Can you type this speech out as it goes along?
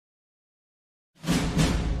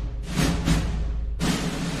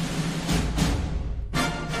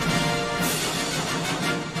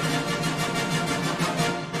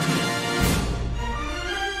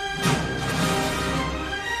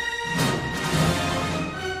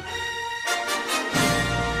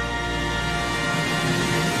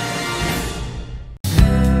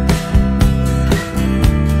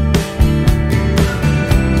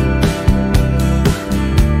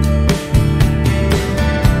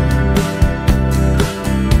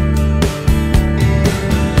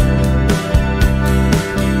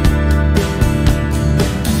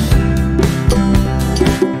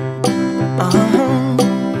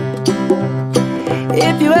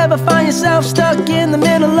yourself stuck in the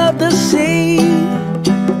middle of the sea,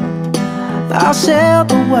 I'll sail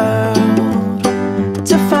the world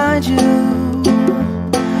to find you.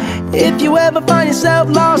 If you ever find yourself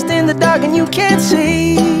lost in the dark and you can't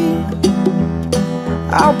see,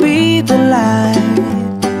 I'll be the light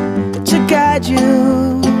to guide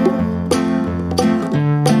you.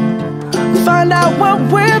 Find out what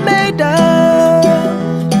we're made of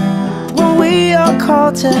when we are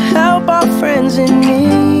called to help our friends in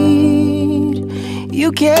need.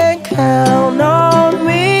 You can count on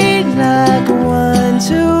me like 1,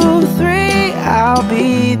 2, 3, I'll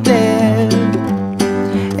be there.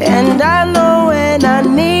 And I know when I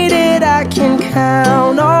need it, I can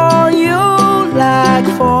count on you like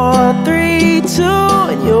 4, 3, 2,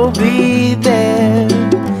 and you'll be there.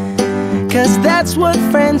 'Cause that's what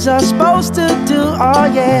friends are supposed to do, oh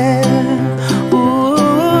yeah. Ooh,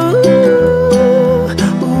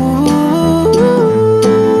 ooh,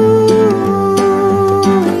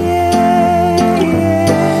 yeah,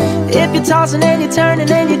 yeah. If you're tossing and you're turning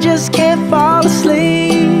and you just can't fall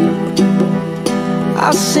asleep,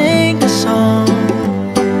 I'll sing a song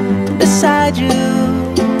beside you.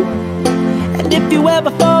 And if you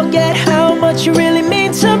ever forget how much you really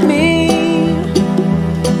mean to me,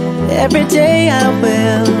 every day I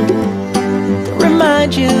will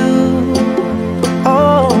remind you.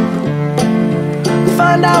 Oh,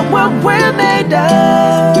 find out what we're made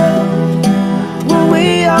of when we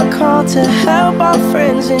are called to help our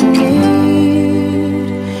friends in need.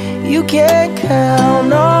 You can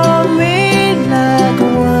count on me like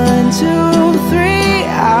 1, 2, 3,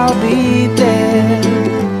 I'll be there.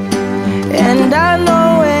 And I know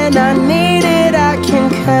when I need it, I can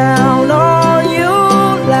count on you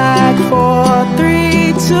like 4,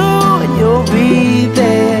 3, 2, and you'll be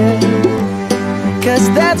there. 'Cause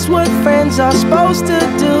that's what friends are supposed to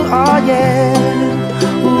do, oh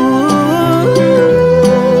yeah. Ooh,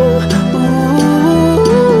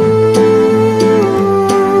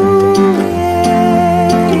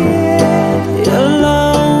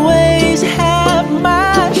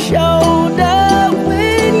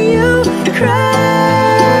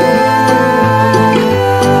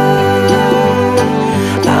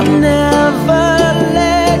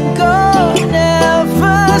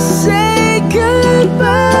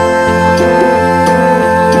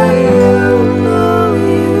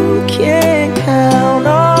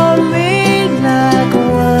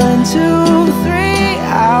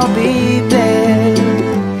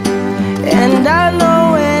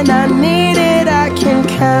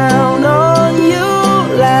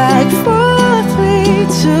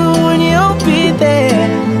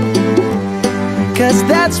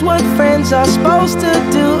 that's what friends are supposed to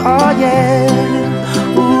do, oh yeah.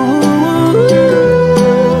 Ooh,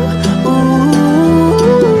 ooh.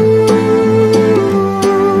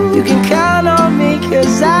 You can count on me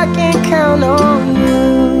 'cause I can count on